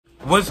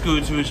What's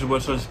good, to your boy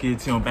Social Kid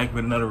T. I'm back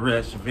with another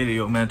reaction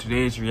video, man.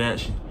 Today's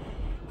reaction,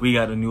 we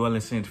got the New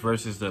Orleans Saints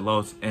versus the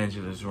Los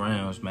Angeles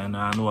Rams, man.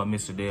 Now, I know I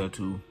missed a day or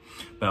two,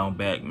 but I'm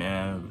back,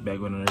 man. Back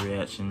with another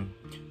reaction.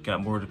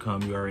 Got more to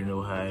come. You already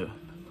know how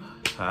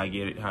I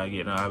get it, how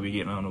we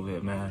getting on over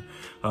here, man.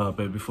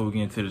 But before we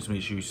get into this,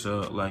 make sure you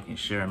sub, like, and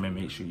share, man.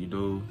 Make sure you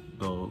do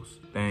those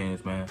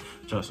things, man.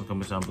 Drop some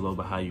comments down below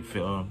about how you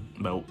feel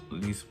about at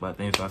least about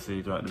things I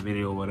say throughout the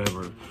video,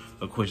 whatever,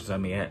 or questions I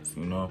may ask,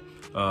 you know.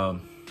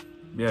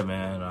 Yeah,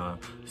 man,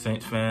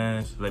 Saints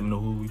fans, let me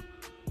know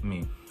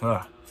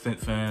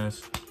Saints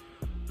fans,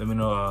 let me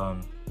know how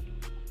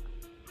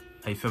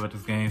you feel about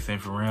this game.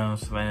 Saints for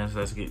Rams fans,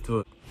 let's get to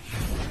it.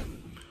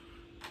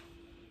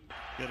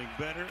 Getting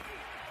better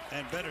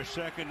and better,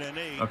 second and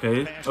 8.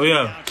 Okay, oh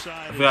yeah,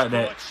 I forgot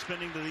that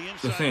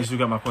the Saints, you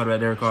got my quarterback,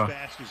 Derek Carr.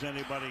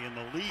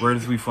 Where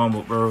does we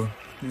fumble, bro?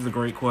 He's a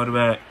great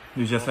quarterback.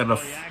 He just had a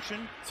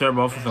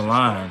terrible offensive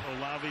line.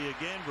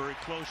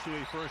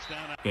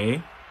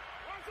 Okay.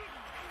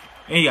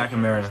 And he got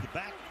Kamara.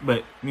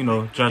 But, you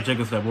know, Josh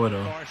Jacobs, that boy,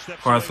 though.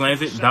 Carr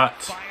slams it,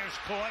 dots.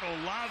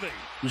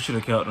 We should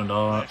have kept him,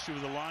 dog.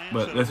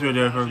 But let's see what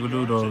Derek Carr could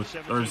do, though.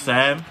 Or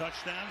Sam.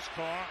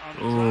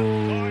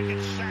 Oh.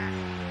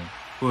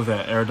 Who was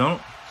that? Arizona?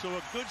 So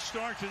a good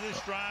start to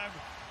this drive.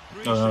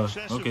 3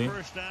 successive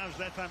first downs.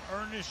 That time,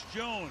 Ernest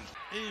Jones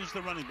is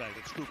the running back.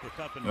 It's Cooper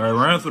Kupp. All right,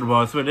 runs with the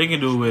ball. See what they can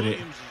do with it.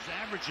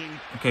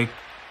 Okay.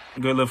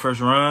 Good little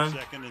first run.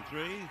 2nd and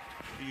 3.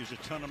 He used a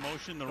ton of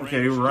motion. Okay,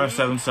 we run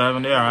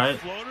 7-7. They all right.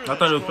 I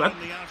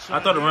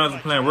thought the Rams were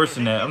playing worse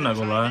than that. I'm not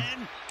gonna lie.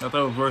 I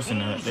thought it was worse than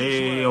that.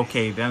 They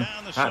okay, then.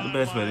 Not the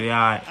best, but they all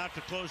right. Out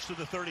to close to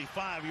the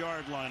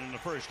 35-yard line in the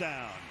first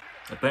down.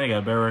 I think they got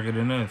a better record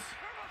than this.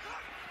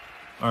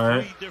 All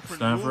right,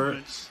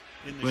 Stanford,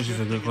 which is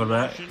a good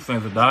quarterback.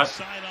 Slings a dot.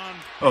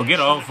 Oh, get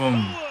off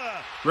him.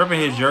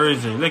 Ripping his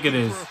jersey. Look at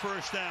this.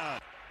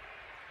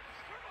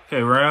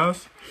 Okay,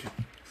 Rams.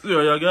 See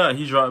what y'all got.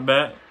 He dropped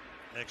back.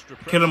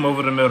 Kill him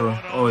over the middle.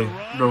 Oh, he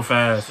throw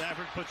fast.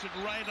 Stafford puts it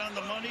right on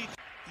the money.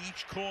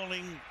 Each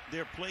calling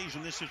their plays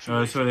in this situation. All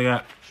right, see what they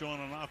got. Showing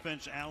on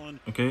offense, Allen.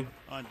 Okay.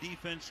 On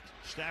defense,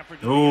 Stafford.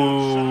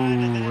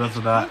 Oh, that's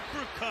a dot.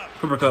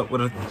 Cooper Kupp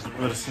with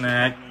a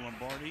snag.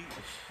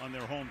 On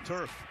their home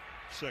turf.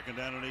 2nd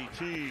down and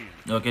 18.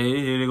 Okay,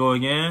 here they go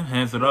again.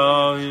 Hands it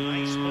off.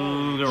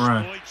 Good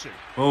run.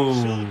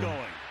 Oh.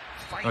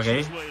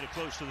 Okay.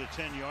 Close to the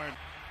 10-yard.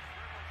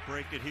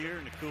 Break it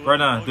here. Right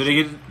now, do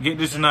they get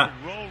this or not?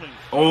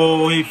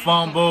 Oh, he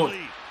fumbled.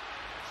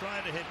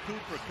 Trying to hit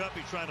Cooper Kupp.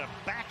 He tried to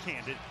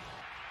backhand it.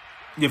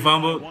 You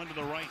fumbled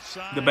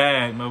the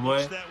bag, my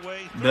boy.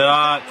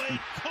 Dot.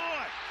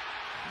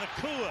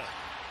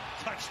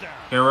 Touchdown.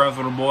 Here runs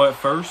for the boy at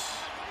first.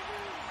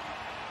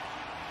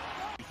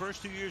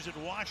 First 2 years at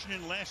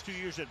Washington, last 2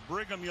 years at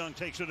Brigham Young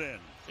takes it in.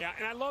 Yeah,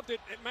 and I love that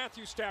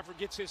Matthew Stafford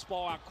gets his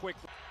ball out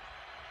quickly.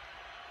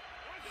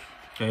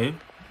 Okay.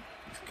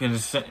 Can the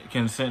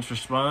Saints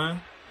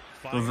respond?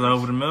 Goes it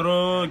over the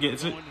middle,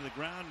 gets it. Going to the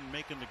ground and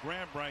making the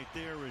grab right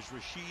there is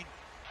Rashid.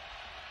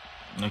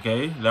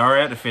 Okay, they're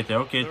already at the 50.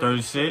 Okay,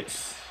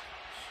 36.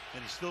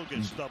 And he still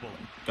gets double.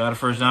 Got a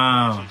first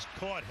down.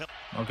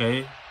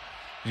 Okay.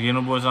 He's getting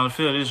the boys on the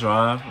field this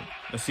drive.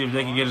 Let's see if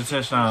they can get a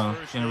touchdown.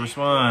 Can they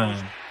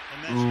respond?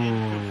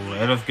 Ooh,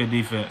 that's good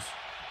defense.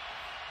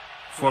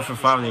 4th and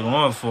 5, they're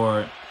going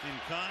for it.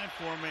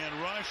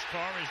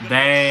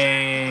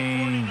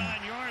 Dang.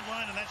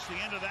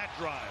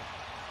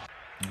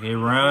 Okay,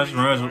 runs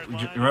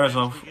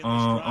off with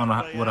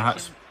a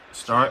hot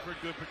start.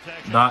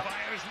 Dot.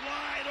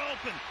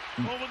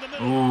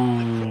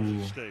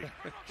 Ooh.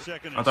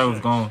 I thought it was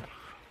gone.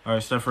 All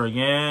right, Stafford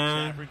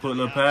again. Put a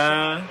little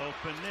pass.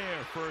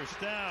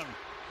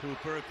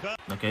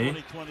 Okay.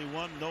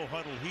 No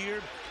huddle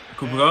here.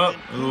 Cooper Kupp.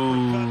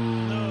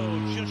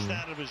 Ooh. Just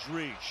out of his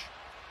reach.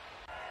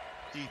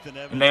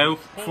 And now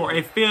for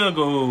a field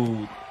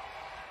goal.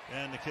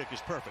 And the kick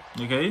is perfect.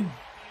 Okay.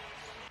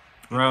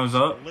 Rounds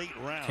up.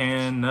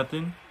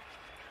 10-0.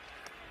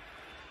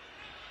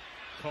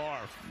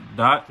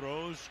 Dot.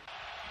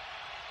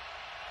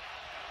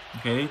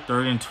 Okay,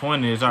 3rd and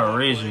 20 is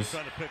outrageous.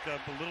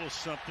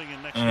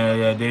 And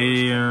yeah,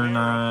 they are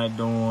not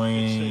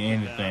doing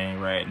anything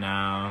right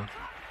now.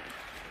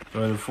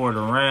 But for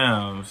the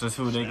Rams, let's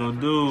see what they gonna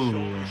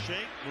do.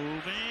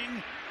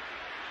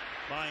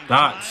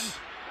 Dots.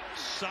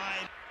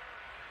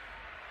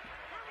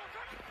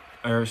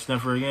 Eric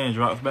Stanford again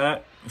drops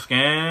back,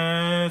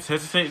 scans,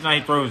 hesitates, now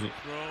he throws it.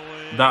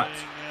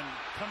 Dots.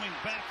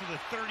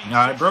 All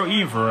right, bro,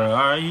 even for real.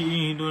 All right,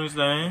 he ain't doing his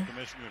thing.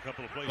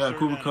 Got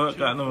Cooper Kupp,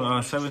 got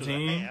number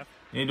 17.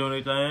 He ain't doing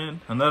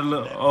anything. Another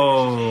little,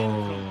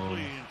 oh.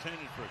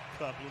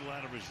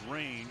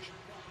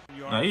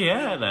 Now he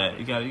had that.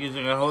 You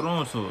gotta hold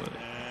on to it.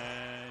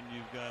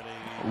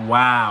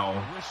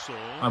 Wow.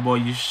 My boy,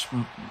 you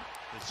smoked it.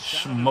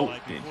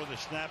 Smoked it.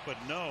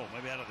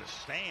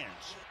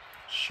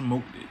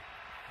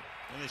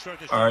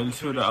 All right, let's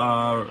do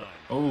the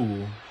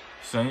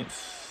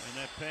Saints.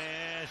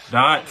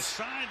 Dots.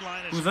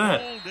 Who's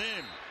that?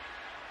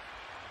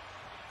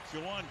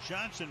 Jawan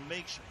Johnson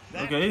makes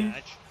that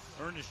catch.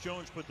 Ernest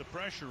Jones put the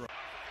pressure on.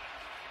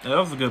 That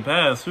was a good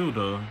pass too,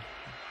 though.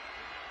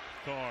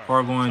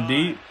 Carr going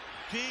deep.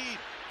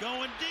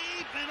 Going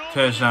deep and over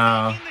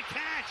touchdown. the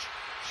catch.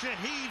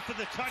 Shaheed for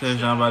the touchdown.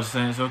 Touchdown by the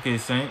Saints. Okay,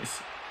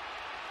 Saints.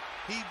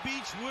 He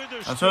beats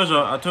Witherspoon.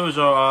 I told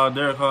y'all,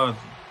 Derek Carr.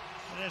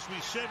 And as we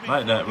said before,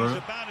 like that, bro. He's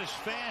about as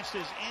fast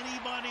as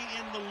anybody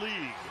in the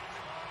league.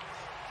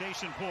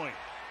 Case in point,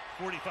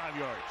 45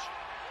 yards.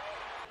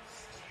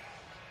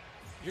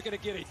 You're going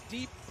to get a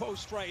deep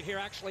post right here.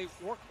 Actually,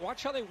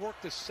 watch how they work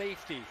the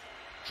safety.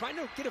 Trying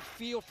to get a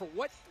feel for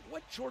what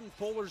Jordan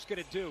Fuller's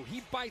going to do.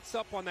 He bites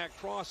up on that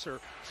crosser,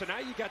 so now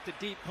you got the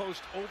deep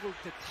post over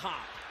the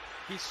top.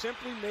 He's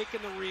simply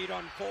making the read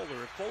on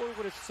Fuller. If Fuller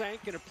would have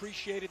sank and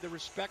appreciated the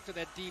respect of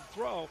that deep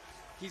throw,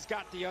 he's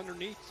got the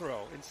underneath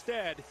throw.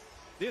 Instead,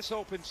 this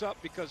opens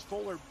up because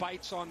Fuller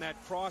bites on that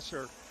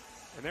crosser,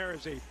 and there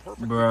is a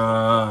perfect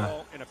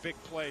ball and a big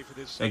play for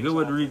this Saints. Good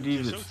with the read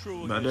It's so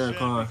true what you said,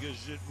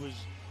 because it was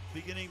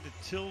beginning to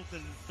tilt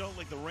and it felt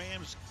like the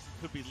Rams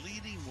could be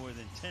leading more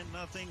than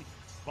 10-0,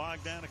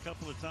 bogged down a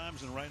couple of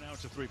times, and right now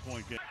it's a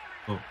 3-point game.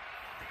 Oh.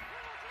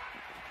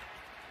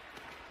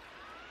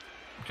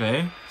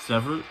 Okay,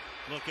 Stafford.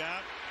 Look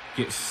out.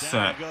 Gets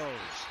sacked.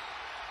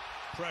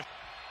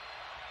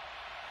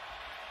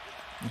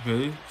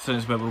 Okay,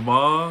 Saints back with the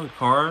ball.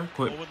 Carr,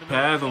 quick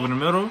pass over the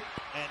middle.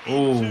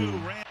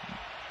 Oh.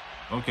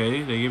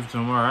 Okay, they give it to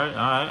him. All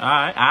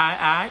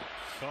right.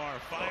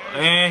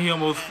 And he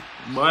almost,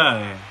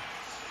 boy,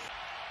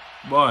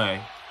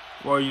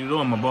 what are you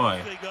doing, my boy?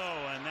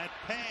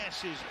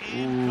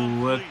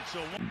 Ooh,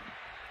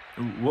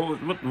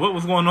 what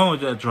was going on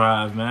with that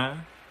drive,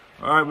 man?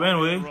 All right, but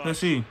anyway, let's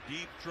see.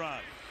 Deep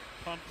drop,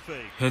 pump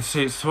fake. Hits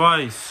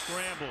twice.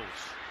 Scrambles.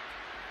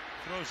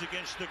 Throws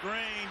against the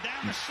grain,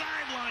 down the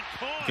sideline.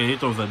 Caught. Okay, he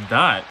throws a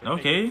dot.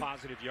 Okay.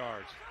 Positive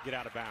yards. Get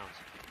out of bounds.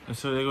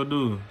 That's what they gonna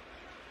do.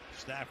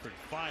 Stafford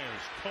fires,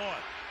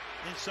 caught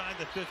inside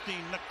the 15.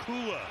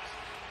 Nakua.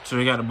 So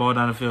they got the ball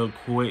down the field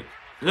quick.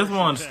 Just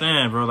want to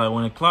understand, bro. Like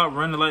when the clock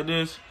running like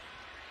this,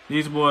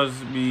 these boys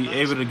be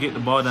able to get the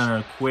ball down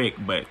there quick,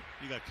 but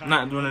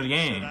not doing it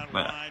again.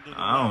 Like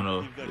I don't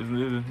know.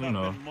 You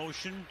know.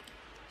 Motion.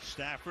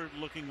 Stafford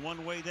looking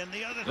one way, then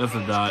the other. That's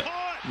a dot.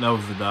 That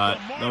was a dot.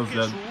 That was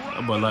that.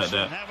 That boy like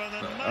that.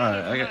 All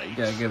right, I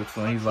gotta give it to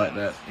him. He's like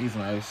that. He's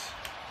nice.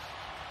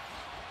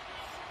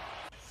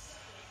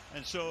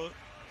 And so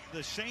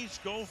the Saints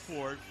go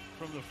for it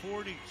from the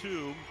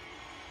 42,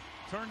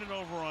 turn it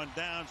over on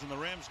downs, and the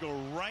Rams go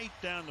right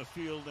down the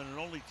field, and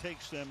it only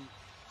takes them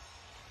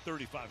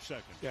 35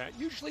 seconds. Yeah,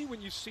 usually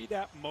when you see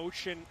that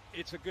motion,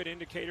 it's a good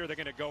indicator they're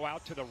going to go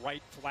out to the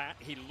right flat.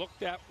 He looked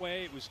that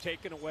way. It was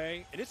taken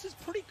away. And this is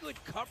pretty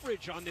good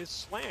coverage on this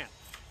slant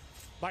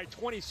by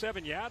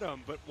 27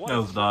 Yadam. But what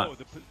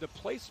the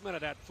placement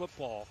of that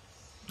football.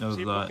 That was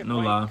a lot. No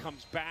lie.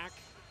 Comes back.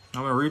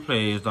 How many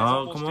replays,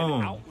 dog? Come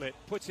on. Outlet,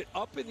 puts it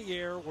up in the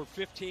air where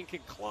 15 can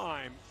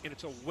climb, and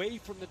it's away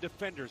from the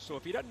defender. So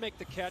if he doesn't make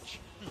the catch,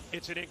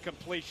 it's an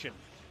incompletion.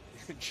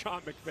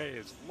 Sean McVay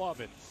is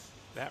loving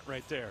that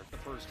right there. The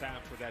first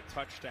half with that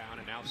touchdown,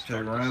 and now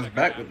Jack Ryan's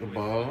back with the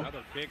ball.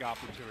 Another big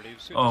opportunity.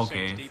 The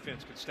Saints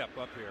defense could step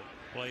up here.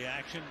 Play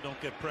action, don't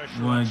get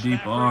pressure. One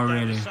deep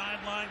already.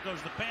 Sideline goes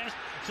the pass.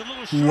 It's a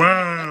little short.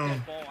 Wow.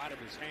 That ball out of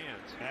his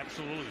hands.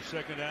 Absolutely.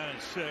 Second down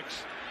and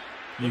 6.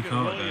 You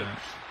caught that.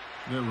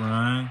 Good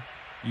run.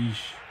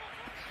 Yeesh.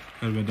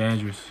 Could have been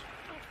dangerous.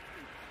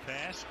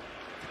 Pass.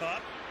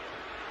 Cup.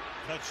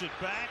 Cuts it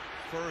back.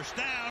 First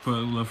down. Put a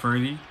little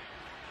furthy.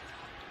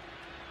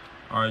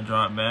 All right,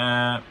 drop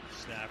back.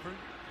 Stafford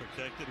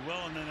protected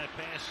well, and then that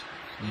pass.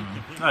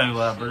 I ain't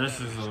glad, but this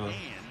is early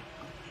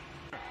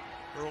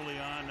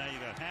on. Now you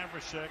got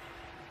Haversack,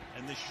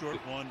 and this short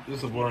one. This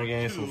is a boring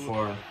game so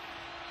far.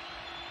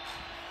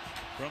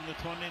 From the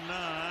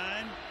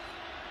 29.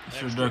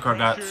 Sure, Derek Carr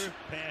got.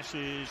 Pass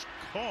is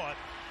caught.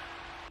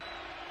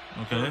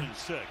 Okay.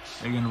 They're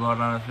getting the ball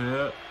down the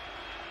field.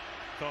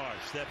 Carr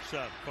steps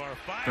up. Carr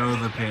fires. Throws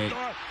the pick.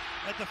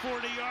 At the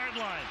 40-yard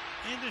line.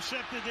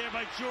 Intercepted there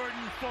by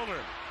Jordan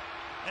Fuller.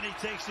 And he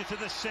takes it to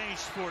the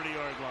Saints'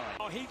 40-yard line.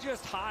 Oh, he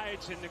just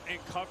hides in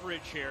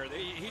coverage here.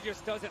 He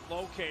just doesn't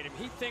locate him.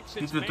 He thinks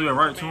it's he just threw it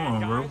right to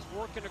him, bro. Guys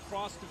working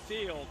across the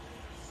field.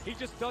 He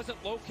just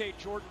doesn't locate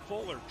Jordan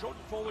Fuller.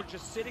 Jordan Fuller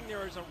just sitting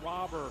there as a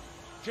robber.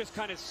 Just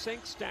kind of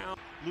sinks down.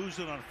 Lose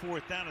it on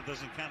 4th down. It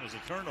doesn't count as a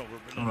turnover.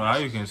 But I don't know how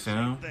you can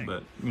send him,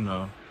 but, you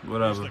know,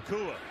 whatever.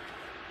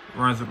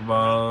 Runs with the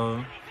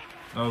ball.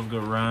 That was a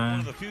good run. One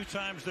of the few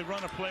times they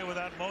run a play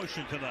without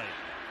motion tonight.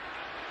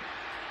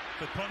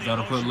 Got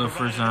to put a little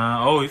first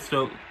down. Oh, he's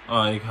still.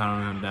 Oh, he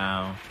counted him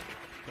down.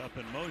 Up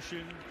in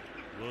motion.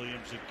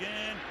 Williams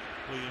again.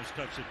 Williams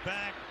cuts it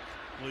back.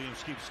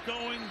 Williams keeps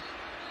going.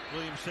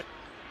 Williams.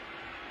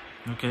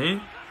 Okay.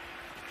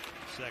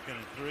 2nd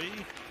and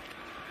 3.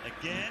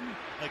 Again.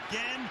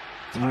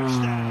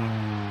 Touchdown.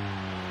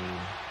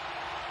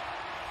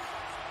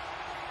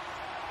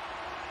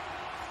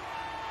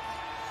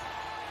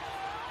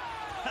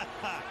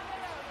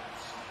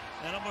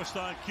 And almost almost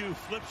on cue,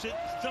 flips it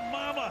to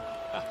Mama.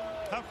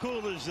 How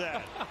cool is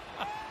that?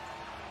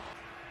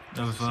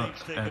 That was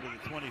Saints take it to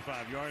the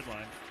 25-yard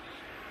line.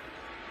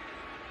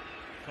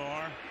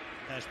 Carr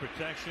has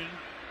protection,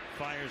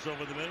 fires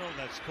over the middle.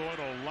 That's caught.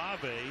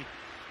 Olave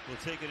will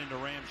take it into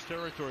Rams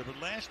territory.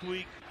 But last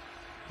week,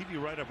 he'd be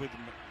right up with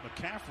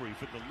McCaffrey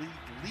for the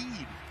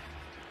lead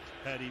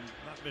had he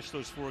not missed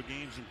those 4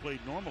 games and played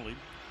normally.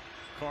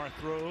 Carr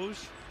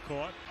throws,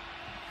 caught.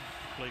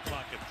 Play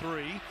clock at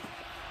 3.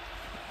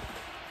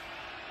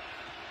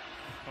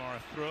 Carr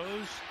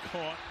throws,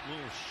 caught.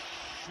 Little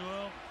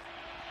short.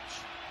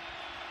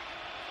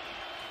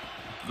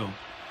 Go.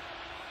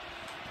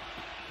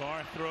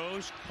 Carr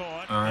throws,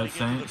 caught. All right,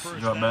 Saints,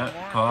 drop back.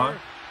 Carr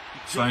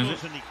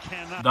slings it.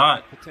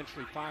 Dot.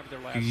 Potentially 5 of their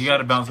last. He got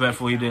to bounce back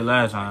for what he did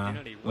last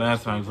time.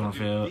 Last time he was on the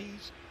field.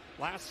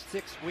 Last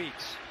 6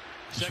 weeks.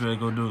 That's what they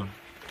go do.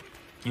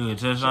 You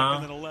get a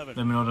touchdown. Let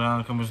me know the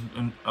line comes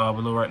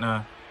below right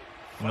now.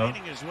 You know?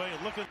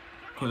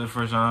 Put the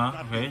first down.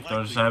 Okay,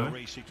 37.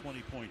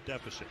 20-point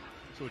deficit.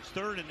 So it's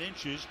 3rd and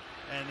inches,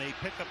 and they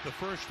pick up the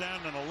first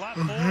down and a lot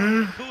more.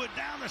 Nakua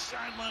down the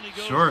sideline he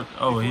goes. Short.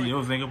 Oh, he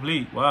was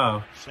incomplete.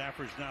 Wow.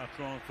 Stafford's now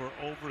throwing for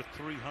over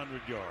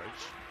 300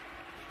 yards.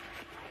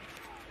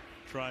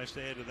 Tries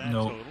to add to that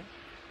total.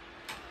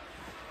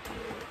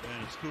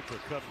 And it's Cooper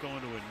Kupp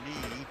going to a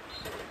knee.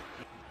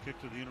 Kick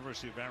to the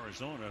University of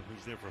Arizona,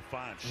 who's there for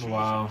 5 seasons.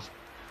 Wow.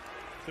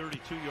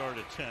 32-yard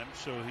attempt,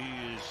 so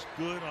he is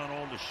good on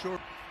all the short.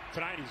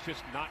 Tonight he's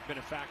just not been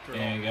a factor at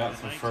all. And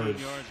got 19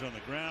 yards on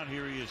the ground.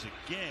 Here he is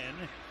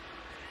again.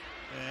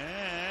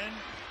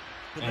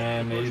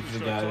 And he's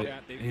got it.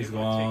 He's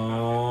gone.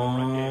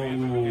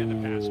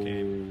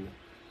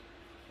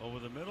 Over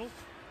the middle.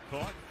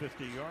 Caught.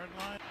 50-yard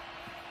line.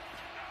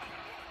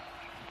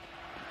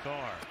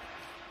 Carr.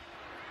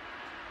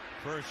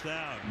 First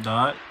down.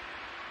 Dot.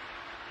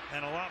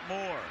 And a lot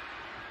more.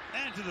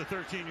 And to the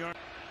 13-yard.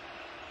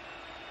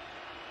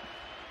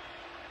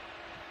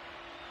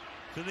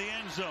 To the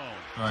end zone.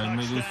 All right,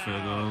 make this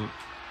field goal.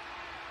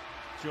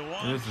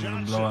 This is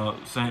a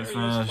blowout. Saints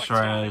fans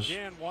trash.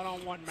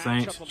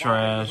 Saints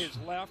trash.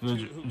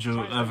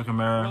 Alvin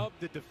Kamara.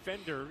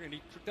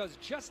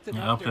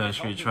 Yeah, I'll play that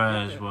straight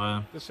trash,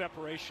 boy. The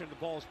separation, the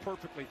ball is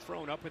perfectly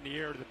thrown up in the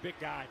air to the big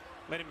guy.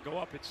 Let him go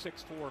up at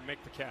 6'4" and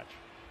make the catch.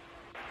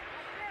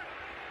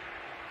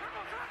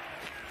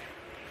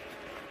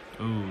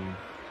 Ooh.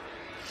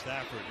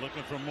 Stafford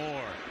looking for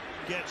more.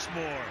 Gets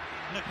more.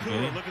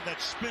 Nakua, look at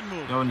that spin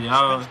move.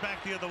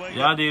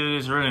 Y'all did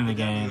this early in the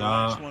game,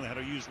 dog.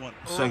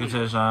 Second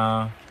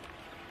touchdown.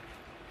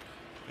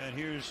 And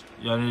here's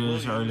y'all did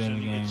this early in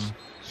the game.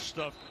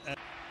 Stuffed at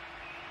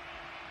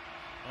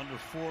under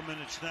 4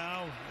 minutes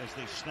now as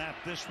they snap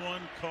this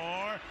one.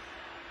 Carr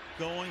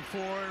going for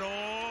it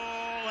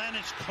all, and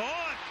it's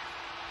caught.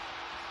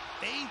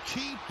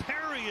 A.T.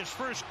 Perry, his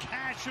first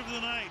catch of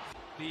the night.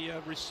 The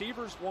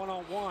receivers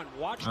one-on-one.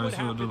 Watch what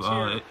happens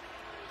here.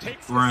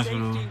 Let's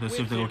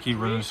see if they're going to keep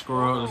running the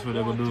score. That's what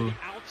they're going to do.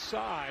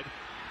 Outside,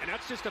 and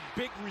that's just a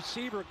big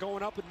receiver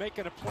going up and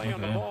making a play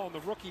on the ball. And the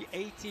rookie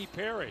A.T.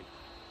 Perry,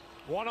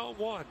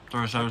 one-on-one.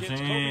 First 17,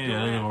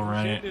 yeah, they're going to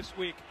run it. This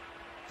week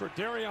for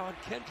Darion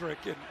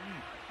Kendrick, and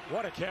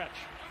what a catch.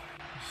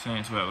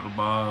 Saints back with the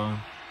ball.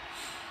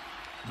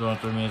 Going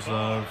 3 minutes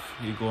left.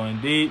 He's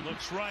going deep.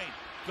 Looks right.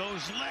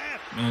 Goes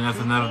left. Man, that's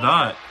another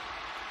dot.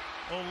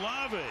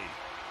 Olave.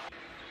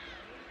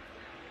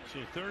 So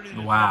 30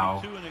 to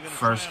wow. 32, and they're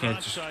first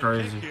catch is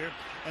crazy. Here,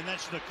 and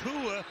that's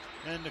Nakua,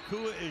 and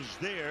Nakua is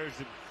there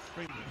to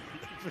bring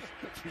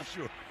for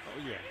sure.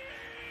 Oh yeah.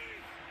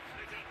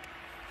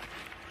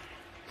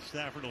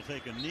 Stafford will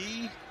take a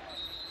knee.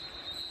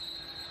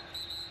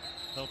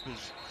 Help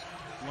his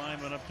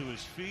lineman up to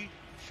his feet.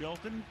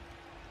 Shelton.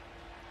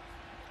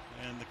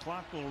 And the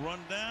clock will run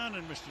down,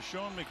 and Mr.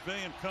 Sean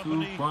McVay and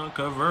company. 2-point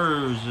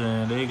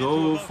conversion. They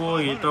go for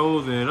it. He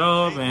throws it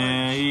up,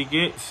 and he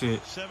gets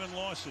it. 7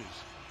 losses.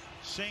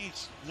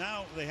 Saints,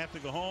 now they have to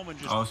go home and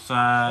just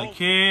outside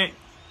kick.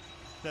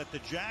 That the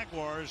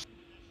Jaguars.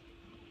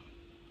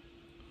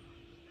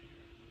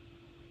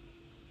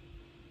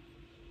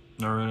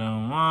 Third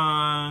and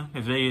 1.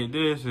 If they get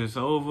this, it's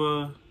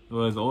over.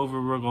 Well, it's over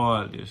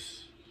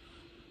regardless.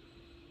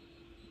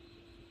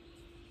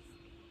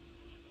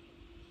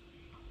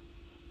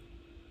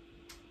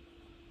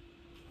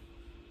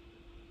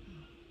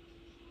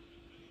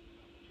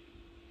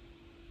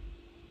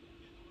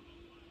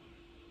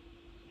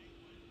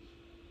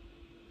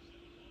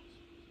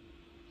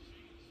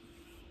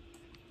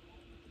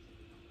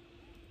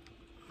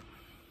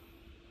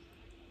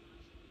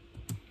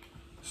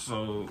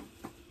 So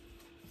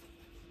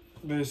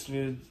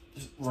basically,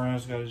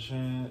 Rams got a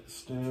chance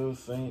still.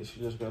 Saints,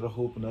 you just gotta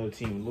hope another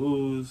team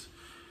lose.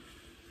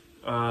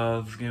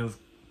 This game was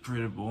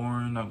pretty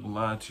boring, not gonna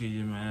lie to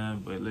you,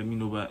 man. But let me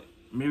know about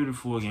maybe the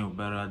full game was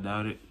better. I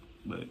doubt it.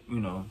 But you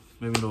know,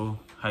 let me know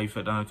how you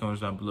felt down in the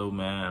comments down below,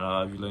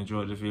 man. If you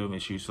enjoyed the video,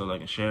 make sure you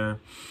like and share.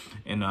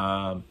 And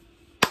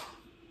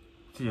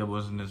see you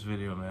boys in this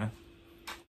video, man.